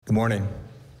Good morning.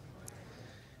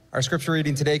 Our scripture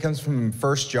reading today comes from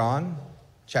 1 John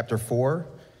chapter 4,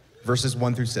 verses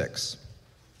 1 through 6.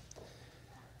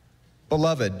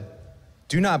 Beloved,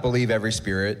 do not believe every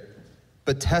spirit,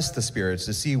 but test the spirits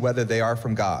to see whether they are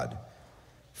from God.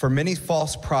 For many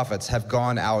false prophets have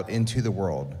gone out into the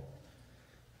world.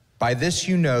 By this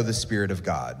you know the Spirit of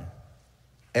God.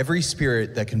 Every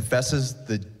spirit that confesses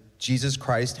that Jesus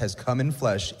Christ has come in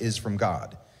flesh is from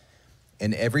God.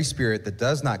 And every spirit that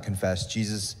does not confess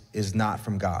Jesus is not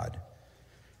from God.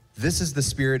 This is the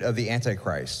spirit of the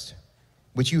Antichrist,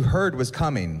 which you heard was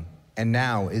coming and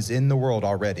now is in the world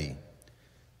already.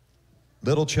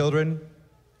 Little children,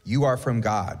 you are from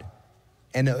God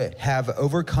and have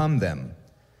overcome them.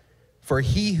 For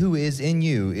he who is in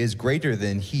you is greater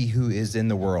than he who is in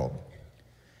the world.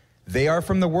 They are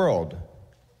from the world,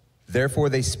 therefore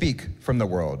they speak from the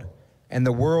world, and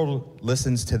the world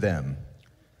listens to them.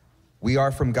 We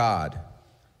are from God.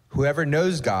 Whoever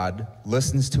knows God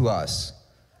listens to us.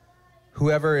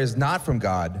 Whoever is not from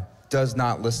God does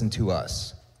not listen to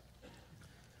us.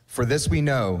 For this we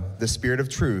know, the spirit of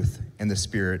truth and the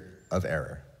spirit of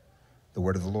error. The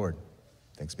word of the Lord.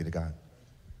 Thanks be to God.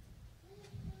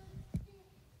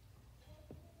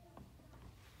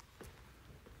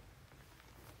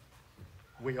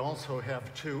 We also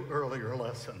have two earlier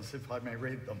lessons, if I may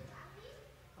read them.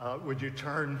 Would you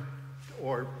turn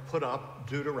or put up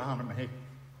Deuteronomy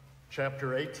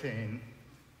chapter 18,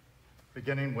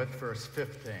 beginning with verse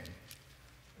 15.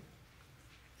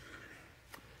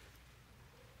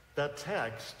 That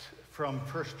text from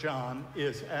 1 John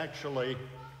is actually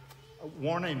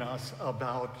warning us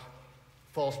about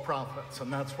false prophets,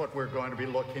 and that's what we're going to be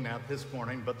looking at this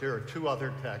morning. But there are two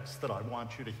other texts that I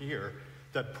want you to hear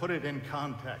that put it in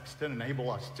context and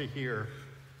enable us to hear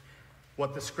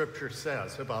what the scripture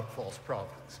says about false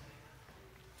prophets.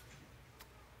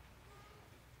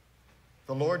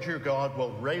 The Lord your God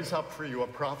will raise up for you a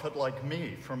prophet like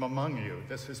me from among you.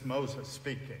 This is Moses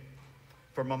speaking,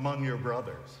 from among your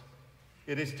brothers.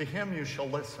 It is to him you shall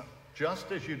listen,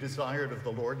 just as you desired of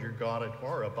the Lord your God at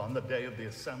Horeb on the day of the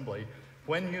assembly,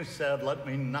 when you said, let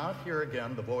me not hear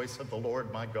again the voice of the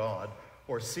Lord my God,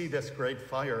 or see this great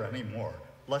fire anymore,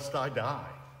 lest I die.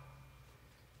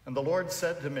 And the Lord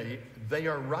said to me, they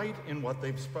are right in what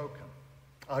they've spoken.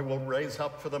 I will raise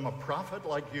up for them a prophet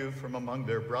like you from among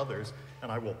their brothers, and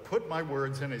I will put my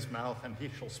words in his mouth, and he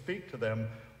shall speak to them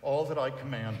all that I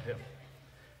command him.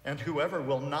 And whoever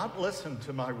will not listen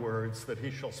to my words that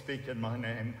he shall speak in my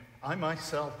name, I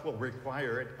myself will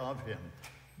require it of him.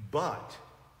 But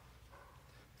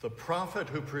the prophet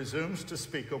who presumes to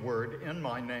speak a word in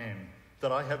my name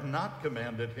that I have not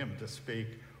commanded him to speak,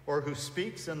 or who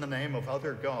speaks in the name of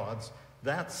other gods,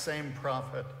 that same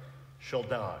prophet shall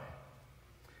die.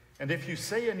 And if you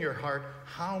say in your heart,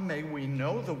 how may we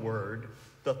know the word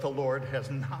that the Lord has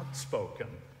not spoken?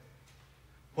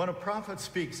 When a prophet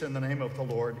speaks in the name of the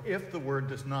Lord, if the word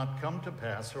does not come to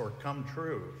pass or come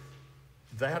true,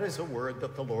 that is a word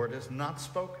that the Lord has not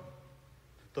spoken.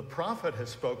 The prophet has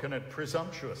spoken it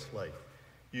presumptuously.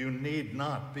 You need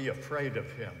not be afraid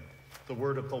of him. The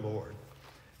word of the Lord.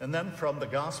 And then from the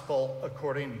gospel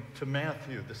according to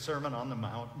Matthew, the Sermon on the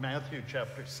Mount, Matthew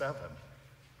chapter 7.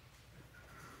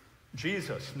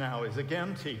 Jesus now is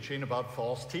again teaching about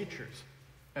false teachers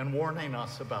and warning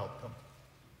us about them.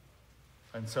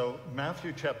 And so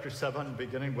Matthew chapter 7,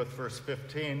 beginning with verse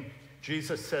 15,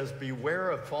 Jesus says,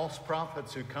 beware of false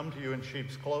prophets who come to you in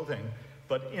sheep's clothing,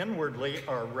 but inwardly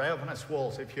are ravenous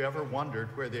wolves. If you ever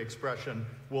wondered where the expression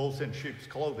wolves in sheep's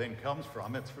clothing comes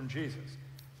from, it's from Jesus.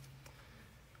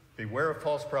 Beware of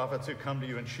false prophets who come to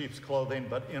you in sheep's clothing,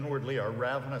 but inwardly are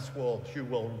ravenous wolves. You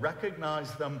will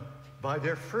recognize them by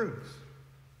their fruits.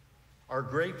 Are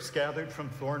grapes gathered from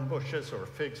thorn bushes or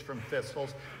figs from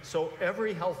thistles? So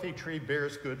every healthy tree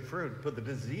bears good fruit, but the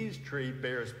diseased tree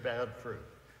bears bad fruit.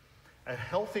 A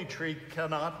healthy tree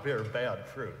cannot bear bad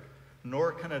fruit,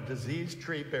 nor can a diseased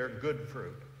tree bear good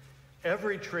fruit.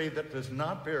 Every tree that does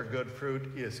not bear good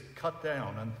fruit is cut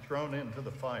down and thrown into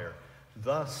the fire.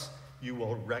 Thus you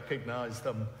will recognize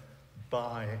them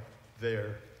by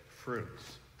their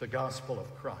fruits. The gospel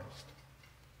of Christ.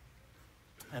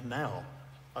 And now,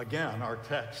 again, our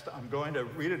text. I'm going to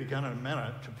read it again in a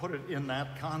minute to put it in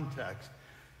that context.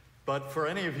 But for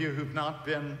any of you who've not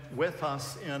been with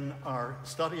us in our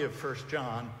study of 1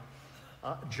 John,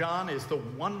 John is the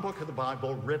one book of the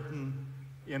Bible written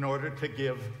in order to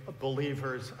give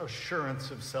believers assurance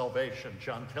of salvation.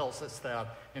 John tells us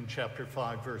that in chapter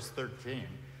 5, verse 13.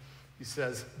 He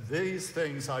says, these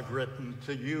things I've written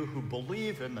to you who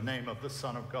believe in the name of the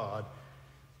Son of God,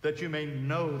 that you may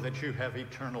know that you have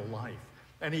eternal life.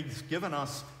 And he's given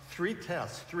us three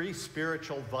tests, three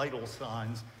spiritual vital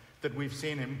signs that we've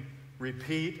seen him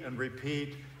repeat and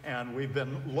repeat, and we've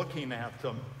been looking at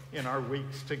them in our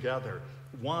weeks together.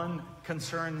 One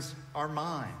concerns our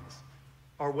minds,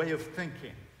 our way of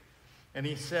thinking. And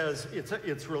he says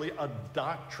it's really a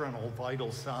doctrinal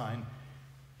vital sign.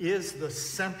 Is the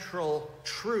central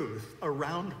truth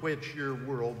around which your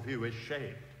worldview is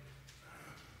shaped?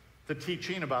 The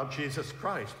teaching about Jesus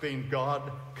Christ being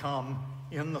God come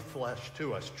in the flesh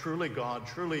to us, truly God,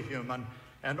 truly human,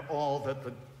 and all that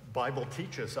the Bible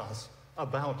teaches us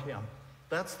about him.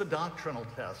 That's the doctrinal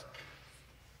test.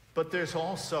 But there's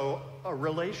also a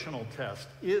relational test.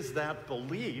 Is that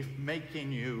belief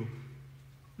making you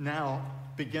now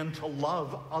begin to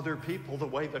love other people the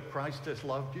way that Christ has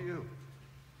loved you?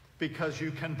 Because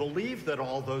you can believe that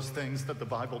all those things that the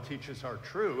Bible teaches are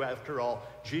true. After all,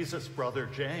 Jesus' brother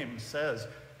James says,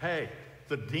 hey,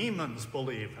 the demons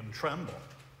believe and tremble.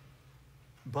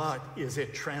 But is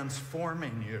it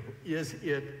transforming you? Is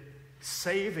it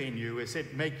saving you? Is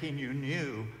it making you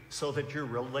new so that you're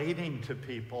relating to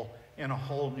people in a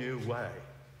whole new way?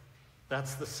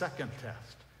 That's the second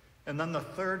test. And then the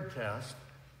third test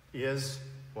is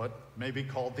what may be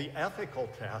called the ethical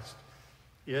test.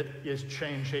 It is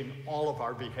changing all of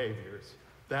our behaviors.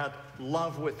 That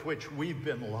love with which we've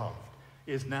been loved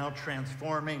is now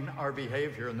transforming our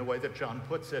behavior. And the way that John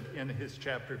puts it in his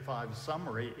chapter 5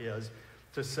 summary is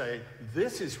to say,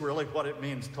 this is really what it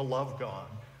means to love God.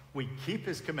 We keep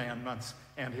his commandments,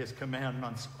 and his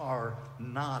commandments are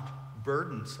not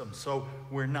burdensome. So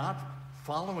we're not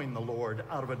following the Lord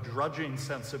out of a drudging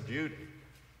sense of duty,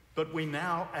 but we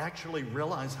now actually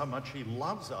realize how much he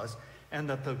loves us, and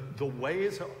that the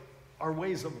ways are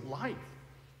ways of life.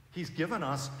 He's given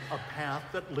us a path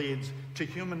that leads to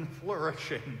human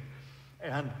flourishing,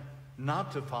 and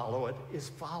not to follow it is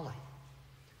folly.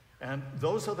 And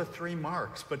those are the three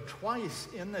marks. But twice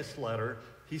in this letter,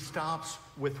 he stops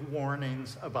with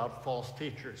warnings about false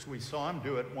teachers. We saw him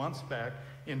do it once back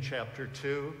in chapter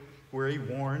 2, where he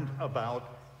warned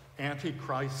about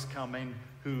antichrists coming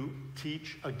who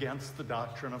teach against the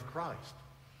doctrine of Christ.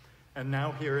 And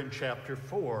now here in chapter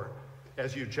 4,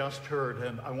 as you just heard,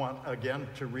 and I want again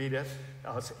to read it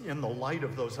in the light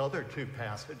of those other two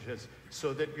passages,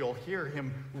 so that you'll hear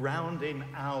him rounding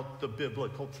out the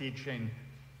biblical teaching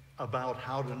about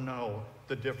how to know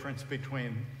the difference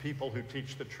between people who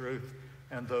teach the truth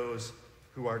and those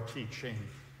who are teaching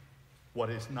what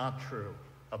is not true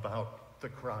about the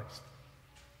Christ.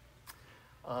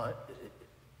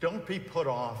 Don't be put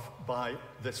off by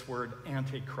this word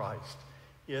antichrist.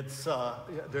 It's,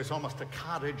 there's almost a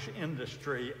cottage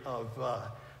industry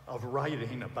of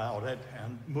writing about it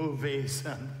and movies.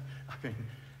 And I mean,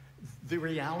 the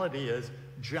reality is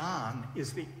John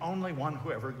is the only one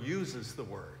who ever uses the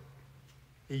word.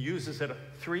 He uses it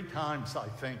 3 times, I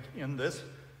think, in this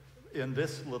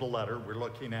little letter we're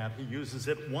looking at. He uses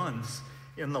it once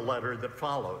in the letter that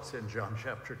follows in John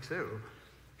chapter 2.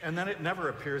 And then it never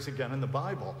appears again in the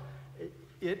Bible.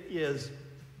 It is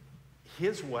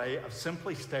his way of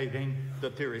simply stating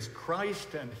that there is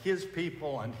Christ and his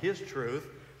people and his truth,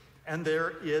 and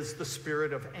there is the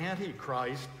spirit of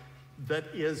Antichrist that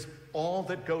is all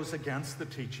that goes against the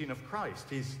teaching of Christ.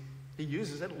 He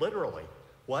uses it literally.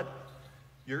 What?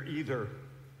 You're either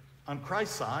on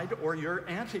Christ's side or you're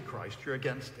Antichrist. You're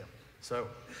against him. So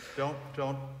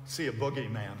don't see a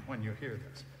boogeyman when you hear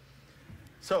this.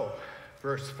 So,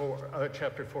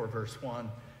 chapter 4, verse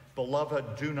 1,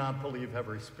 Beloved, do not believe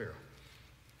every spirit,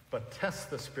 but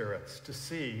test the spirits to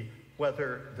see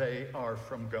whether they are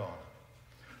from God.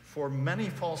 For many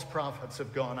false prophets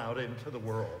have gone out into the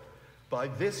world. By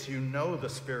this you know the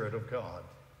Spirit of God.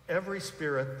 Every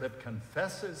spirit that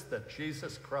confesses that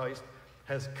Jesus Christ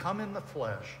has come in the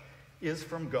flesh is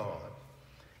from God.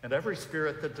 And every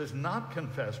spirit that does not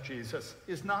confess Jesus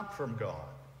is not from God.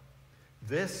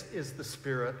 This is the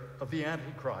spirit of the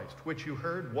Antichrist, which you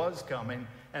heard was coming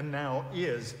and now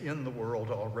is in the world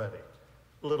already.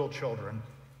 Little children,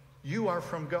 you are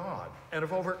from God and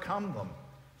have overcome them,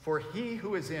 for he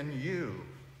who is in you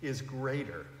is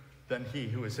greater than he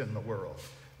who is in the world.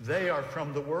 They are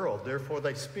from the world, therefore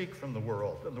they speak from the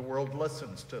world, and the world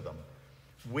listens to them.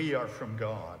 We are from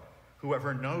God.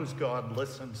 Whoever knows God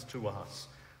listens to us.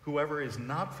 Whoever is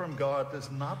not from God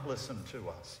does not listen to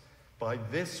us. By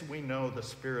this we know the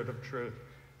spirit of truth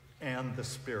and the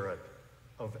spirit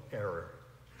of error.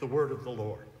 The word of the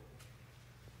Lord.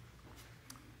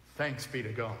 Thanks be to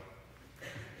God.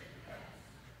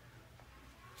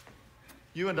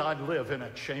 You and I live in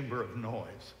a chamber of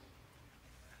noise.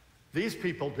 These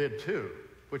people did too,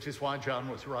 which is why John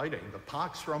was writing. The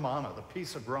Pax Romana, the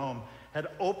peace of Rome, had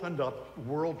opened up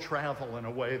world travel in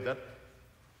a way that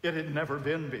it had never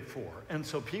been before. And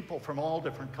so people from all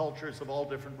different cultures, of all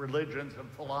different religions and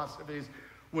philosophies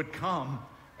would come,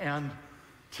 and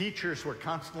teachers were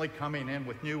constantly coming in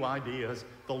with new ideas,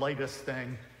 the latest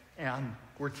thing, and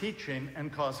were teaching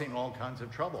and causing all kinds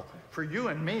of trouble. For you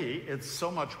and me, it's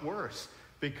so much worse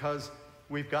because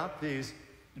we've got these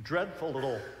dreadful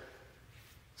little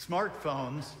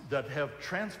smartphones that have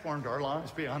transformed our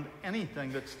lives beyond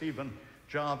anything that Stephen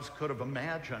Jobs could have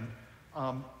imagined.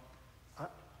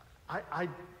 I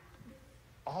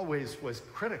always was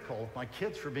critical of my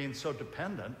kids for being so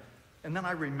dependent. And then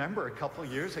I remember a couple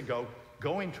of years ago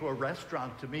going to a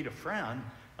restaurant to meet a friend,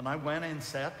 and I went in,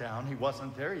 sat down. He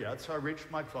wasn't there yet, so I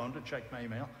reached my phone to check my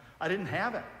email. I didn't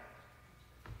have it.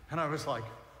 And I was like,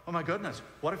 oh my goodness,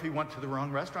 what if he went to the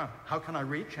wrong restaurant? How can I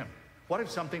reach him? What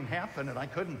if something happened and I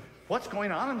couldn't? What's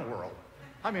going on in the world?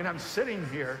 I mean, I'm sitting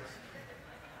here,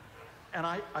 and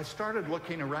I started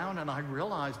looking around, and I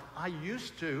realized I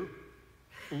used to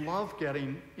love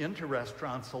getting into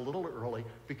restaurants a little early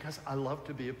because I love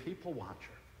to be a people watcher.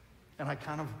 And I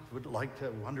kind of would like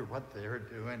to wonder what they're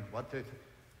doing, but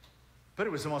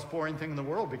it was the most boring thing in the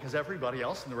world because everybody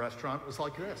else in the restaurant was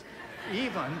like this.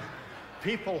 Even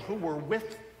people who were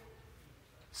with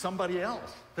somebody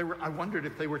else. I wondered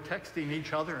if they were texting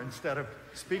each other instead of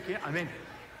speaking. I mean,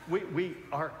 we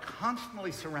are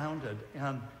constantly surrounded,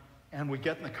 and we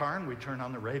get in the car and we turn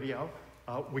on the radio.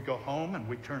 We go home and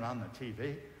we turn on the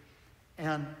TV,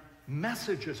 and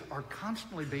messages are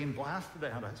constantly being blasted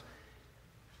at us,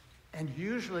 and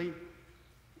usually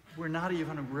we're not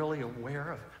even really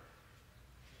aware of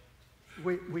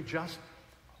it.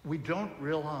 We don't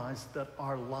realize that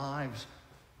our lives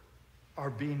are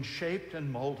being shaped and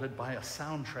molded by a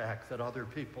soundtrack that other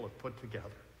people have put together.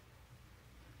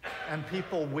 And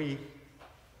people we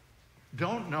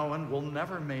don't know and will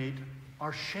never meet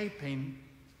are shaping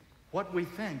what we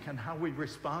think and how we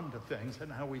respond to things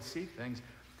and how we see things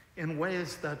in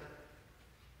ways that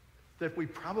we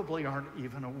probably aren't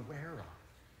even aware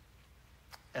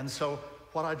of. And so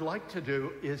what I'd like to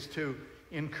do is to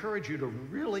encourage you to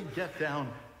really get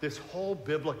down this whole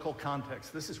biblical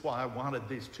context. This is why I wanted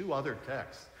these two other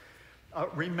texts.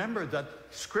 Remember that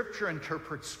Scripture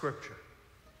interprets Scripture.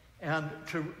 And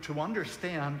to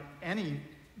understand any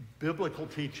biblical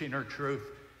teaching or truth,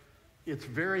 it's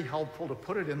very helpful to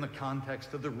put it in the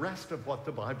context of the rest of what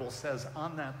the Bible says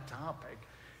on that topic,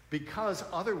 because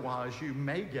otherwise you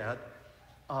may get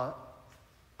a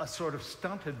sort of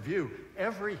stunted view.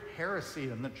 Every heresy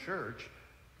in the church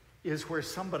is where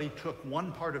somebody took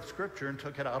one part of Scripture and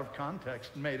took it out of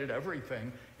context and made it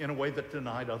everything in a way that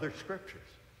denied other Scriptures.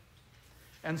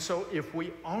 And so if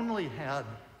we only had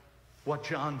what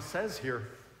John says here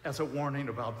as a warning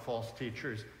about false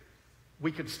teachers,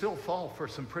 we could still fall for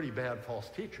some pretty bad false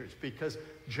teachers, because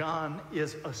John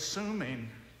is assuming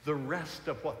the rest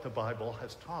of what the Bible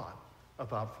has taught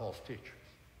about false teachers,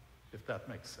 if that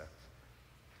makes sense.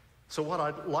 So what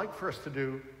I'd like for us to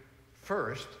do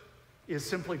first is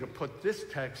simply to put this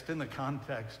text in the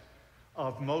context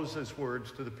of Moses'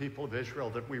 words to the people of Israel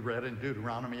that we read in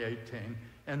Deuteronomy 18,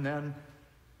 and then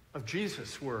of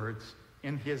Jesus' words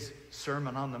in his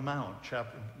Sermon on the Mount,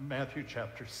 Matthew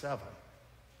chapter 7.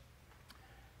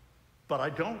 But I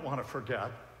don't want to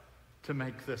forget to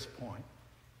make this point.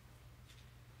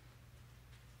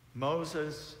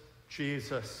 Moses,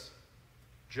 Jesus,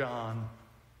 John,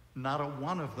 not a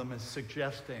one of them is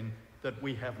suggesting that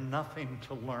we have nothing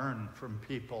to learn from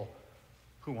people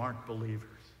who aren't believers.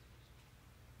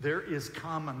 There is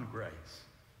common grace.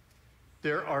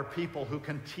 There are people who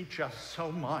can teach us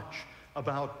so much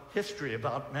about history,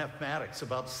 about mathematics,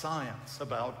 about science,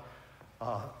 about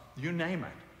you name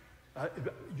it.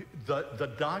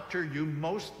 The doctor you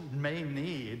most may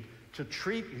need to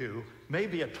treat you may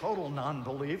be a total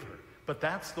non-believer, but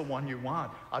that's the one you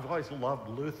want. I've always loved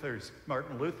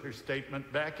Martin Luther's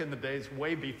statement back in the days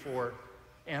way before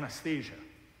anesthesia.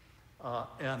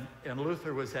 And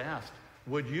Luther was asked,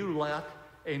 would you let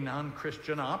a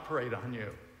non-Christian operate on you?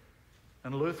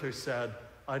 And Luther said,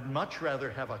 I'd much rather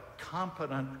have a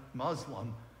competent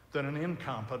Muslim than an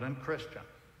incompetent Christian.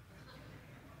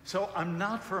 So I'm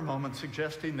not for a moment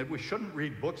suggesting that we shouldn't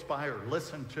read books by or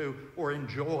listen to or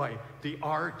enjoy the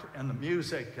art and the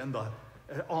music and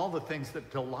all the things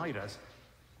that delight us.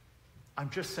 I'm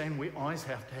just saying we always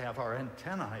have to have our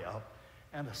antennae up,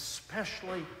 and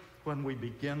especially when we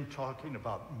begin talking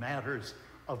about matters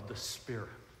of the Spirit.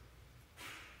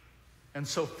 And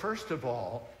so first of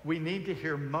all, we need to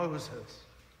hear Moses.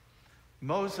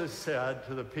 Moses said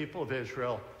to the people of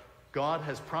Israel, God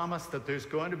has promised that there's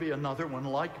going to be another one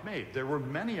like me. There were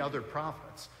many other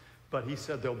prophets, But he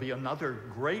said, there'll be another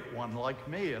great one like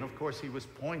me. And of course, he was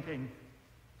pointing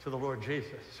to the Lord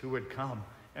Jesus, who would come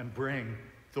and bring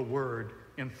the word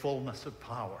in fullness of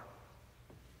power.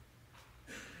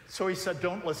 So he said,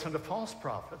 don't listen to false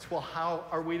prophets. Well, how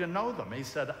are we to know them? He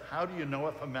said, how do you know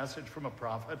if a message from a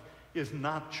prophet is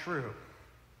not true?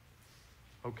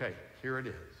 Okay, here it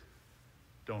is.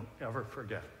 Don't ever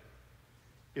forget.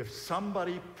 If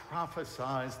somebody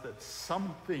prophesies that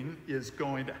something is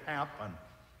going to happen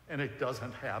and it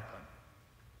doesn't happen,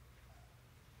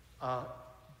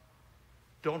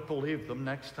 don't believe them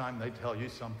next time they tell you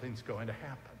something's going to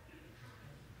happen.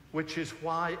 Which is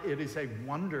why it is a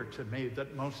wonder to me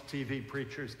that most TV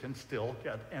preachers can still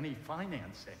get any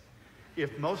financing.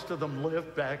 If most of them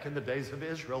lived back in the days of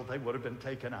Israel, they would have been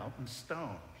taken out and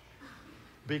stoned.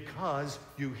 Because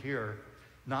you hear,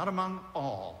 not among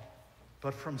all,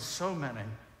 but from so many,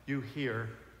 you hear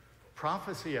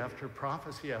prophecy after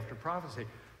prophecy after prophecy.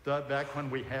 Back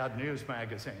when we had news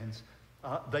magazines,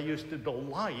 they used to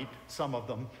delight, some of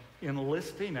them, in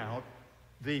listing out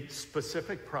the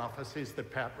specific prophecies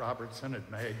that Pat Robertson had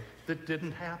made that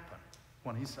didn't happen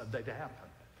when he said they'd happen.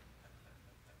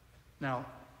 Now,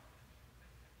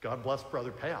 God bless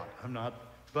Brother Pat.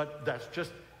 But that's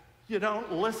just, you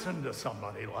don't listen to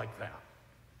somebody like that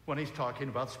when he's talking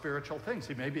about spiritual things.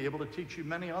 He may be able to teach you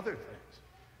many other things.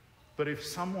 But if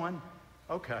someone,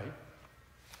 okay,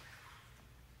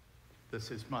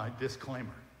 this is my disclaimer.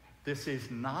 This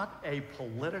is not a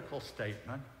political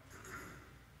statement.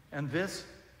 And this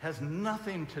has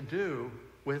nothing to do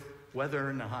with whether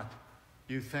or not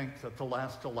you think that the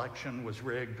last election was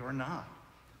rigged or not.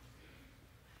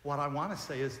 What I want to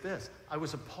say is this. I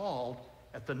was appalled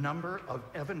at the number of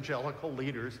evangelical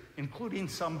leaders, including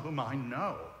some whom I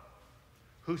know,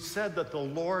 who said that the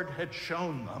Lord had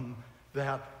shown them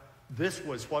that this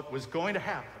was what was going to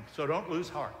happen, so don't lose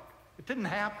heart. It didn't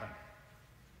happen.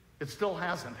 It still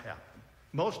hasn't happened.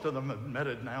 Most of them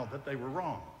admitted now that they were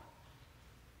wrong.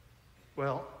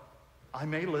 Well, I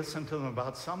may listen to them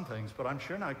about some things, but I'm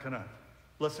sure not going to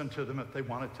listen to them if they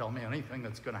want to tell me anything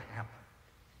that's going to happen.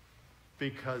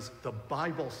 Because the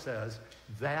Bible says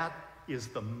that is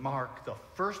the mark, the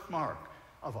first mark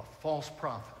of a false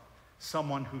prophet.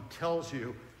 Someone who tells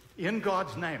you in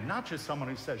God's name, not just someone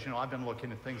who says, you know, I've been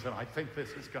looking at things and I think this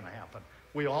is going to happen.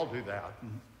 We all do that,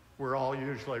 and we're all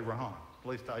usually wrong. At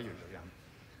least I usually am.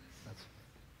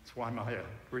 That's why my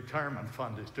retirement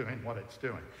fund is doing what it's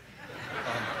doing.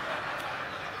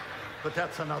 But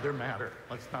that's another matter.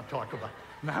 Let's not talk about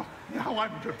it. Now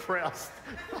I'm depressed.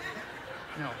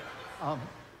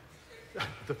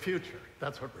 The future,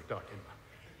 that's what we're talking about.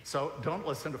 So don't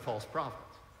listen to false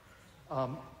prophets.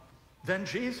 Then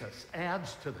Jesus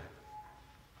adds to that.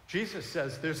 Jesus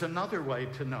says there's another way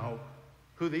to know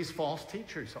who these false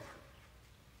teachers are.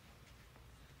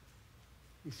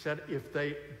 He said if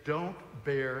they don't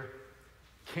bear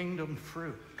kingdom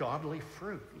fruit, godly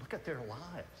fruit, look at their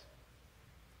lives.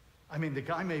 I mean, the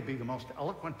guy may be the most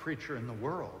eloquent preacher in the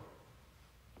world,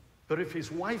 but if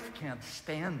his wife can't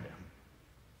stand him,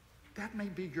 that may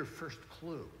be your first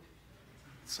clue.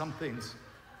 Something's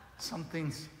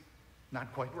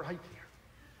not quite right here.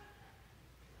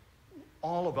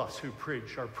 All of us who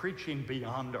preach are preaching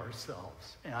beyond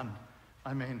ourselves. And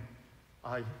I mean,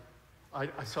 I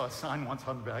saw a sign once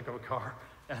on the back of a car,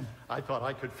 and I thought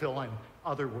I could fill in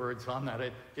other words on that.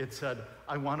 It said,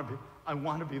 I want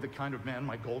to be the kind of man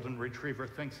my golden retriever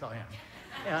thinks I am.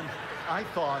 And I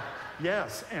thought,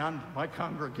 yes, and my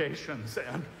congregations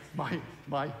and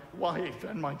my wife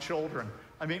and my children.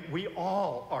 I mean, we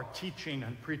all are teaching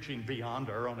and preaching beyond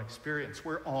our own experience.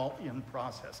 We're all in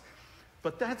process.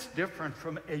 But that's different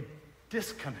from a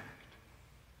disconnect.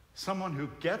 Someone who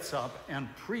gets up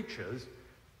and preaches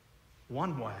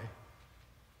one way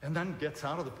and then gets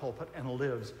out of the pulpit and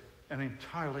lives an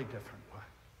entirely different way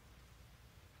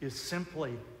is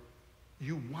simply,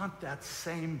 you want that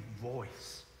same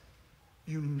voice.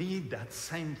 You need that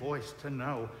same voice to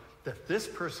know that this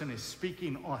person is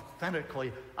speaking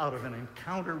authentically out of an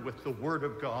encounter with the Word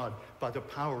of God by the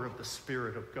power of the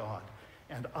Spirit of God.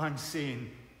 And I'm seeing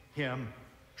him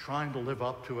trying to live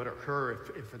up to it, or her,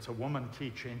 if it's a woman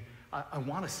teaching. I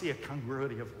want to see a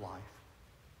congruity of life.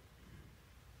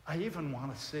 I even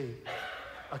want to see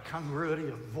a congruity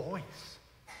of voice,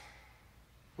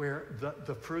 where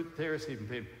the fruit there is even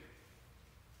being,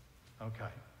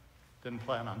 okay, didn't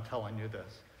plan on telling you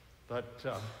this, but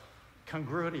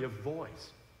congruity of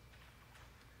voice.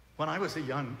 When I was a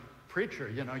young preacher,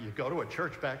 you know, you go to a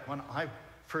church back when I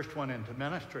first went into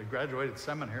ministry, graduated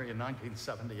seminary in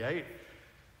 1978,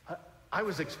 I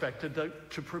was expected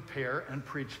to prepare and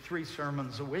preach 3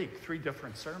 sermons a week, 3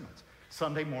 different sermons.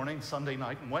 Sunday morning, Sunday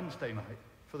night, and Wednesday night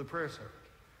for the prayer service.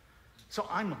 So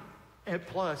and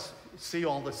plus, see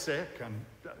all the sick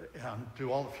and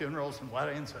do all the funerals and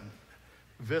weddings and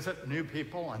visit new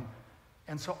people.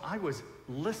 And so I was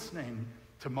listening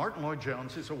to Martin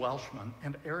Lloyd-Jones, who's a Welshman,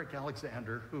 and Eric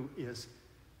Alexander, who is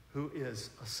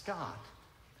a Scot.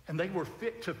 And they were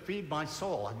fit to feed my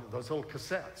soul. Those little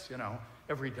cassettes, you know,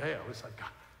 every day I was like, God,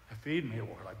 feed me,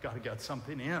 Lord. I've got to get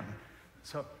something in.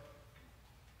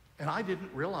 And I didn't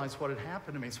realize what had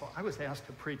happened to me. So I was asked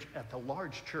to preach at the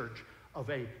large church of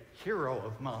a hero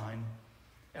of mine.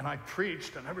 And I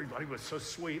preached, and everybody was so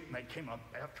sweet. And they came up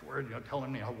afterward, you know,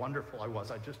 telling me how wonderful I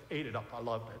was. I just ate it up. I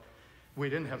loved it. We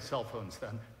didn't have cell phones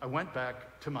then. I went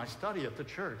back to my study at the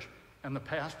church, and the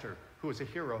pastor, who was a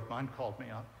hero of mine, called me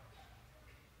up.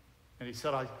 And he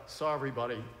said, I saw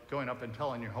everybody going up and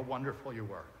telling you how wonderful you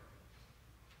were.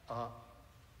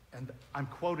 And I'm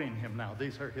quoting him now.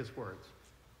 These are his words.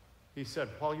 He said,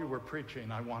 while you were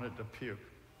preaching, I wanted to puke.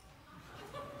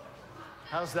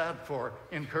 How's that for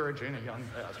encouraging a young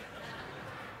pastor?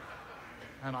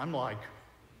 And I'm like,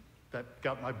 that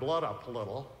got my blood up a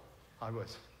little.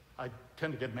 I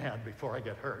tend to get mad before I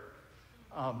get hurt.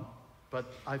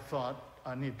 But I thought,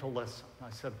 I need to listen. I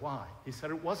said, why? He said,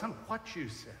 it wasn't what you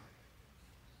said.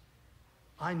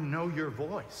 I know your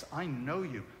voice. I know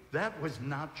you. That was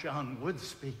not John Wood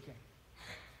speaking.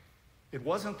 It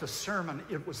wasn't the sermon.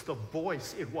 It was the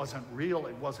voice. It wasn't real.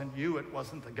 It wasn't you. It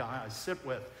wasn't the guy I sit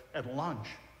with at lunch.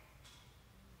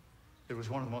 It was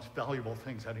one of the most valuable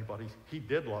things anybody, he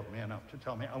did love me enough to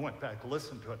tell me. I went back,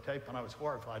 listened to a tape, and I was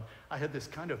horrified. I had this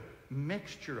kind of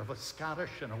mixture of a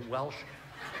Scottish and a Welsh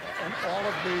and all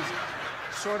of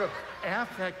these sort of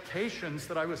affectations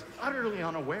that I was utterly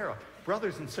unaware of.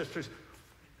 Brothers and sisters,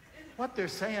 what they're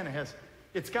saying is,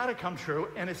 it's got to come true,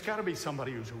 and it's got to be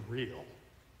somebody who's real,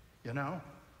 you know?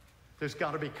 There's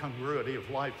got to be congruity of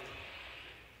life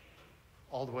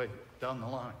all the way down the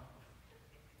line.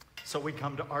 So we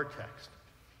come to our text,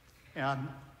 and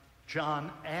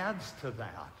John adds to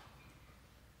that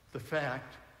the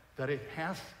fact that it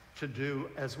has to do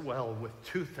as well with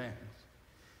two things.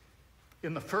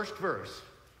 In the first verse,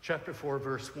 chapter 4,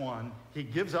 verse 1, he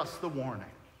gives us the warning.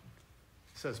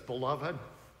 He says, beloved,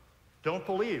 don't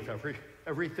believe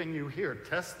everything you hear.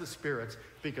 Test the spirits,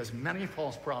 because many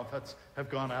false prophets have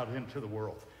gone out into the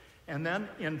world. And then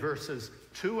in verses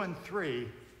 2 and 3,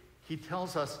 he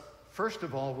tells us, first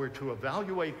of all, we're to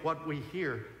evaluate what we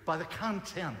hear by the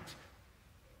content.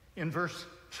 In verse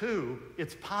 2,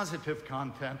 it's positive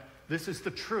content. This is the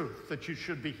truth that you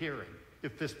should be hearing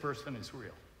if this person is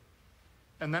real.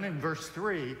 And then in verse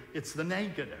 3, it's the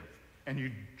negative. And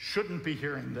you shouldn't be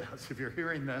hearing this. If you're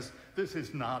hearing this, this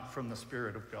is not from the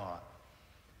Spirit of God.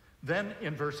 Then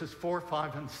in verses 4,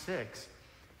 5, and 6,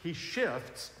 he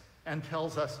shifts and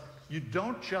tells us, you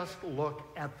don't just look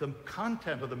at the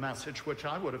content of the message, which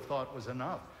I would have thought was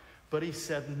enough, but he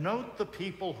said, note the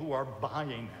people who are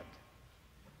buying it.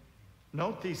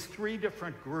 Note these three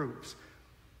different groups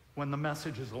when the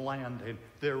message is landing,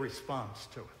 their response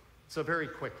to it. So very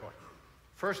quickly.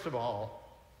 First of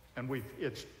all, and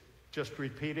it's just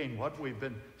repeating what we've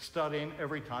been studying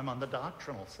every time on the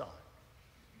doctrinal side.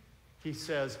 He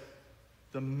says,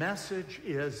 the message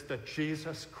is that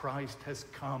Jesus Christ has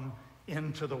come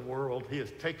into the world. He has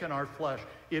taken our flesh.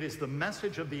 It is the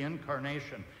message of the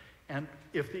incarnation. And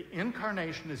if the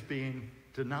incarnation is being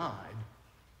denied,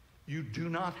 you do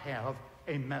not have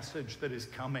a message that is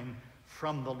coming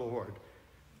from the Lord.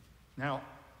 Now,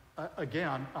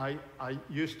 again, I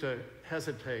used to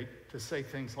hesitate to say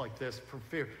things like this for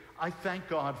fear. I thank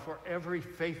God for every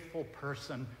faithful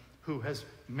person who has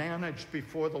managed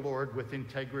before the Lord with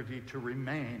integrity to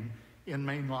remain in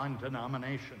mainline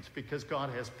denominations, because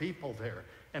God has people there,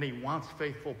 and he wants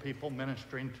faithful people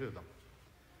ministering to them.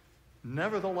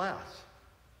 Nevertheless,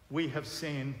 we have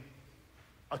seen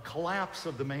a collapse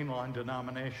of the mainline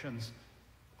denominations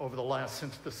over the last,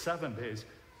 since the 70s,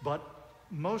 but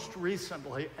most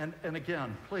recently, and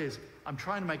again, please, I'm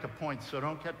trying to make a point, so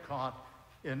don't get caught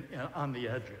on the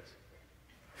edges.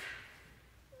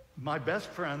 My best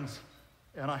friends,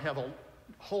 and I have a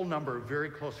whole number of very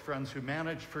close friends who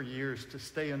managed for years to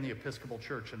stay in the Episcopal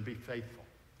Church and be faithful.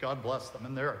 God bless them.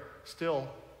 And they're still,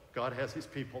 God has his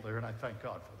people there, and I thank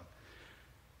God for them.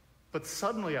 But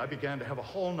suddenly I began to have a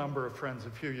whole number of friends a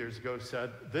few years ago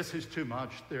said, this is too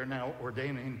much. They're now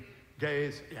ordaining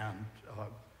gays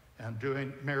and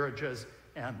doing marriages,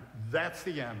 and that's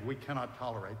the end. We cannot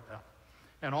tolerate that.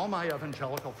 And all my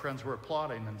evangelical friends were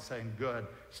applauding and saying, good,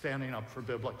 standing up for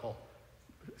biblical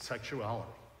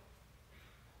sexuality.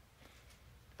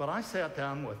 But I sat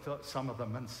down with some of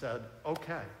them and said,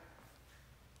 okay,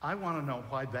 I want to know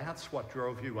why that's what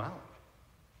drove you out.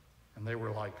 And they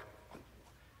were like,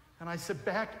 and I said,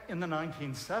 back in the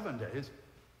 1970s,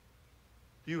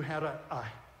 you had a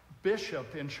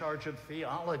bishop in charge of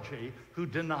theology who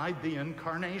denied the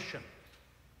incarnation.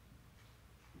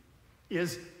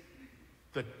 Is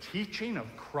the teaching of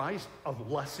Christ of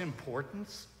less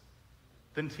importance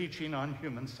than teaching on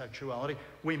human sexuality?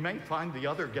 We may find the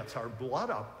other gets our blood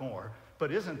up more,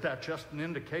 but isn't that just an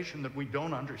indication that we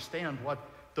don't understand what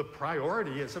the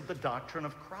priority is of the doctrine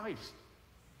of Christ?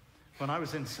 When I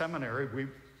was in seminary, we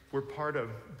were part of,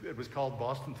 it was called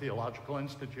Boston Theological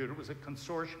Institute. It was a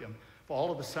consortium of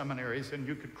all of the seminaries, and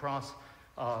you could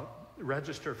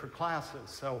register for classes.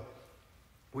 So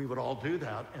we would all do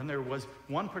that. And there was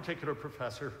one particular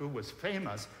professor who was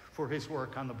famous for his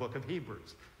work on the book of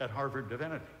Hebrews at Harvard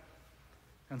Divinity.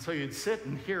 And so you'd sit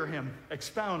and hear him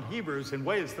expound Hebrews in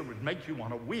ways that would make you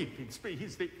want to weep. He'd speak,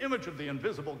 he's the image of the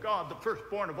invisible God, the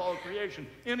firstborn of all creation,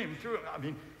 in him, through him. I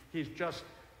mean, he's just,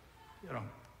 you know.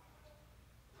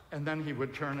 And then he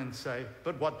would turn and say,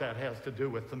 but what that has to do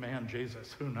with the man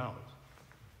Jesus, who knows?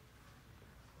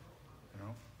 You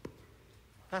know?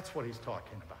 That's what he's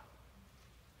talking about.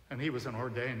 And he was an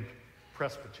ordained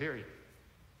Presbyterian.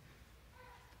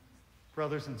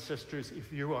 Brothers and sisters,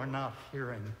 if you are not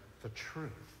hearing the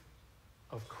truth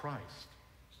of Christ,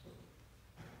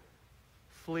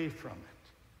 flee from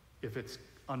it if it's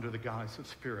under the guise of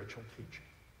spiritual teaching.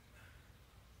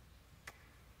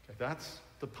 Okay, that's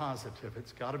the positive.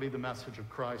 It's got to be the message of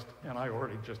Christ, and I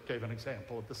already just gave an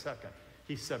example of the second.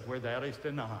 He said, where that is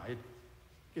denied,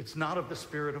 it's not of the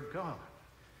Spirit of God.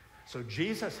 So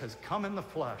Jesus has come in the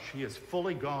flesh. He is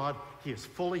fully God. He is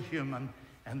fully human.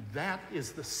 And that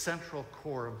is the central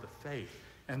core of the faith.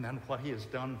 And then what he has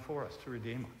done for us to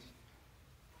redeem us.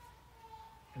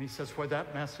 And he says, where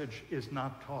that message is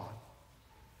not taught,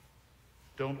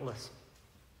 don't listen.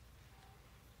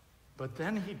 But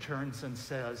then he turns and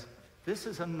says, this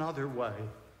is another way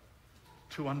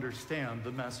to understand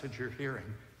the message you're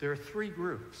hearing. There are three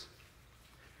groups.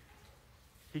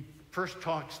 He first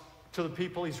talks to the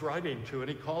people he's writing to, and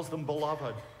he calls them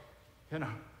beloved. You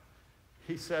know,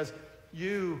 he says,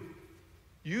 you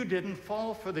didn't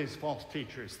fall for these false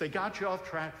teachers. They got you off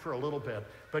track for a little bit,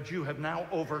 but you have now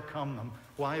overcome them.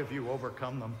 Why have you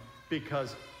overcome them?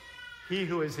 Because he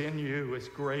who is in you is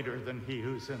greater than he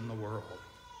who's in the world.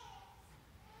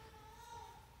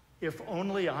 If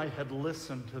only I had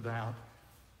listened to that,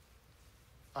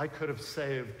 I could have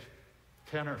saved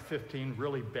 10 or 15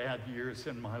 really bad years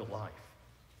in my life.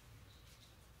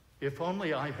 If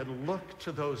only I had looked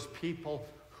to those people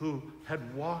who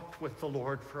had walked with the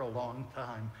Lord for a long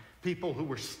time, people who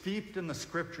were steeped in the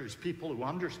scriptures, people who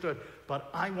understood,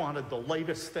 but I wanted the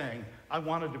latest thing. I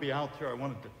wanted to be out there. I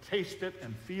wanted to taste it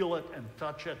and feel it and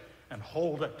touch it and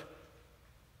hold it.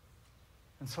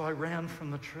 And so I ran from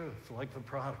the truth like the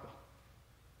prodigal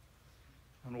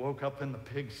and woke up in the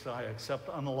pigsty, except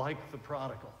unlike the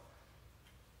prodigal,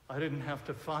 I didn't have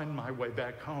to find my way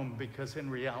back home, because in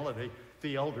reality,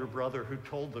 the elder brother who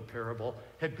told the parable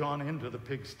had gone into the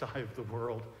pigsty of the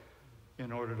world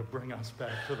in order to bring us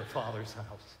back to the Father's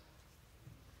house.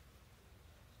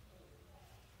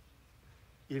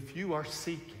 If you are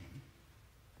seeking,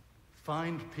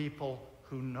 find people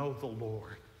who know the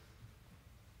Lord,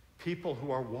 people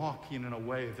who are walking in a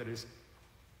way that is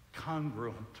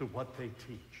congruent to what they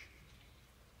teach,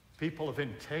 people of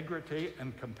integrity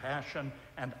and compassion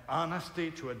and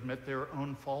honesty to admit their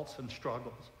own faults and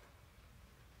struggles.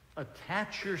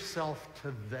 Attach yourself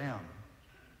to them,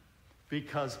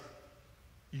 because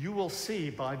you will see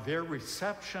by their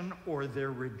reception or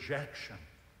their rejection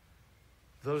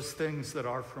those things that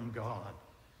are from God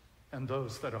and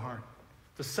those that aren't.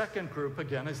 The second group,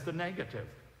 again, is the negative,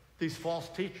 these false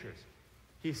teachers.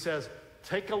 He says,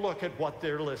 take a look at what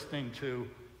they're listening to,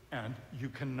 and you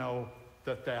can know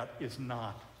that that is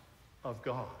not of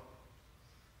God.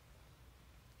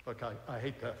 Look, I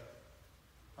hate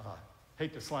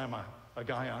to slam a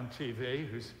guy on TV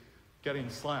who's getting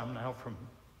slammed now from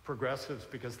progressives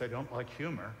because they don't like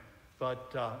humor,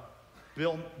 but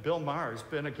Bill Maher's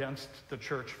been against the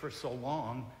church for so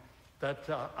long that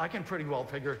I can pretty well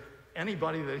figure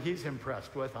anybody that he's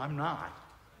impressed with, I'm not.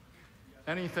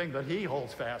 Anything that he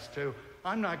holds fast to,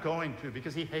 I'm not going to,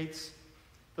 because he hates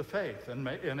the faith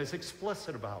and is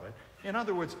explicit about it. In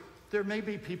other words, there may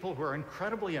be people who are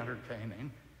incredibly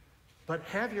entertaining, but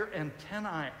have your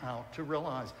antennae out to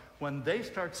realize when they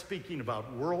start speaking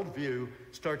about worldview,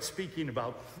 start speaking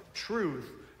about truth,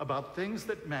 about things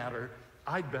that matter,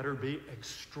 I'd better be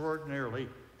extraordinarily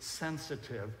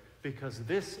sensitive, because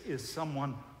this is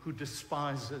someone who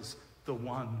despises the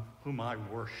one whom I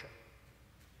worship.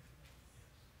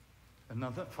 And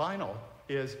then the final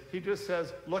is he just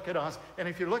says, look at us. And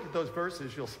if you look at those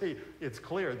verses, you'll see it's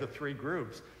clear, the three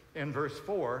groups. In verse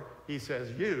 4, he says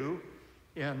you.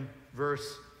 In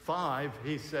verse 5,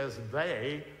 he says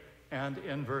they. And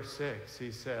in verse 6,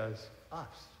 he says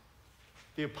us,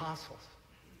 the apostles.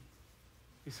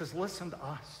 He says, listen to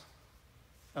us.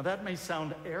 Now that may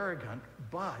sound arrogant,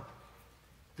 but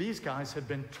these guys had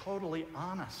been totally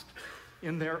honest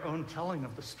in their own telling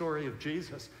of the story of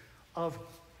Jesus, of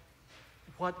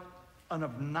what an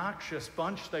obnoxious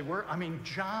bunch they were. I mean,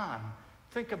 John,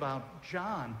 think about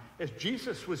John. As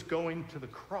Jesus was going to the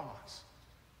cross,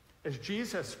 as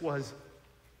Jesus was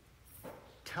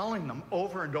telling them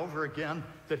over and over again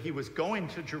that he was going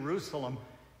to Jerusalem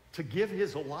to give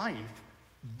his life,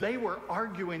 they were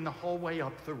arguing the whole way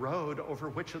up the road over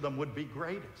which of them would be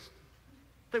greatest.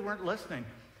 They weren't listening.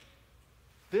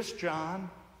 This John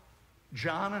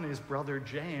and his brother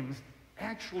James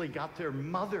actually got their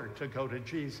mother to go to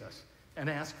Jesus and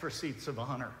ask for seats of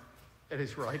honor at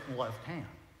his right and left hand.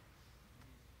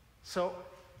 So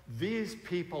these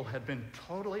people had been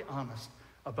totally honest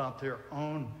about their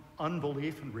own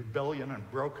unbelief and rebellion and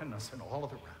brokenness and all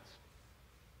of the rest.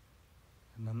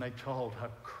 And then they told how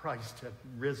Christ had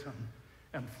risen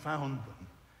and found them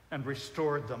and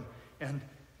restored them and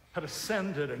had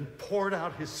ascended and poured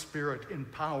out his Spirit in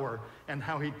power, and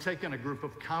how he'd taken a group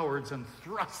of cowards and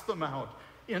thrust them out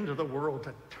into the world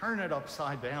to turn it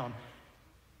upside down.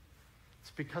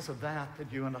 It's because of that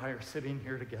that you and I are sitting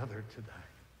here together today.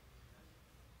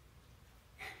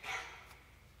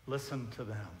 Listen to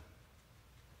them.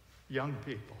 Young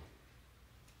people.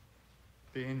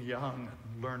 Being young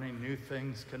and learning new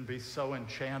things can be so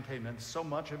enchanting, and so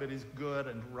much of it is good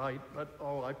and right, but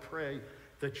oh, I pray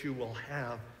that you will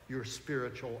have your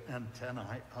spiritual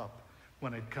antennae up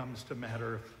when it comes to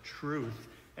matter of truth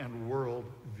and world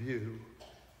view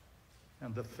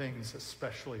and the things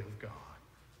especially of God.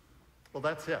 Well,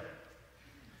 that's it.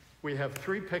 We have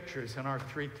three pictures in our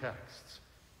three texts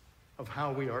of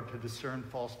how we are to discern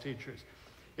false teachers.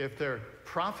 If they're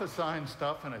prophesying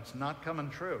stuff and it's not coming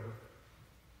true,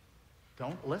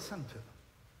 don't listen to them.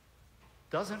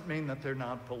 Doesn't mean that they're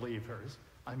not believers.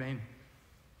 I mean,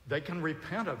 they can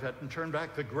repent of it and turn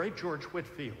back. The great George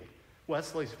Whitefield,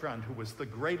 Wesley's friend, who was the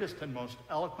greatest and most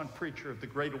eloquent preacher of the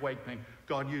Great Awakening,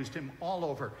 God used him all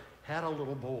over, had a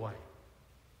little boy.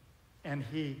 And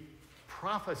he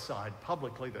prophesied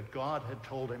publicly that God had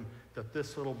told him that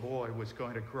this little boy was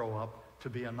going to grow up to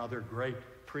be another great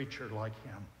preacher like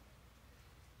him.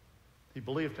 He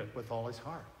believed it with all his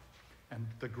heart. And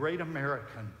the great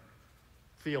American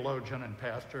theologian and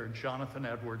pastor, Jonathan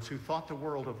Edwards, who thought the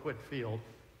world of Whitefield,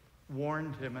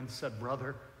 warned him and said,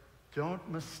 brother, don't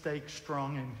mistake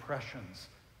strong impressions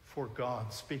for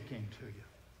God speaking to you.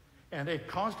 And it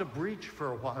caused a breach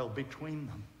for a while between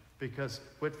them because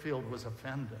Whitefield was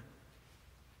offended.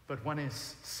 But when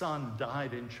his son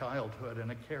died in childhood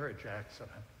in a carriage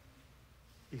accident,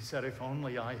 he said, if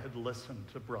only I had listened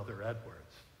to Brother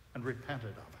Edwards and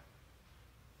repented of it.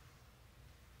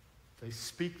 They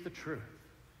speak the truth.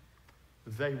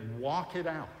 They walk it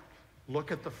out.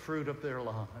 Look at the fruit of their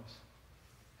lives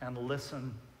and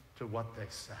listen to what they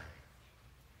say.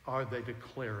 Are they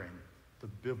declaring the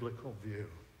biblical view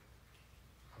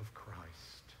of Christ?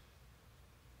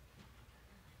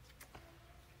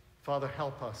 Father,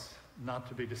 help us not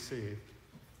to be deceived.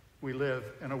 We live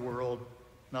in a world,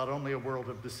 not only a world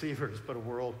of deceivers, but a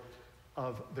world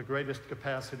of the greatest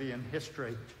capacity in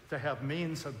history to have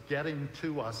means of getting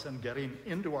to us and getting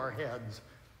into our heads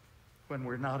when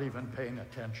we're not even paying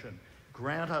attention.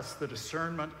 Grant us the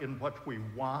discernment in what we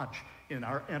watch, in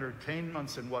our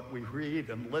entertainments, in what we read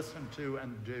and listen to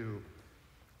and do,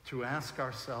 to ask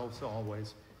ourselves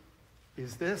always,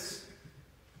 is this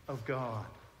of God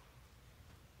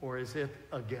or is it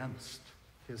against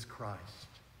his Christ?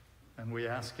 And we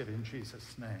ask it in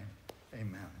Jesus' name.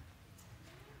 Amen.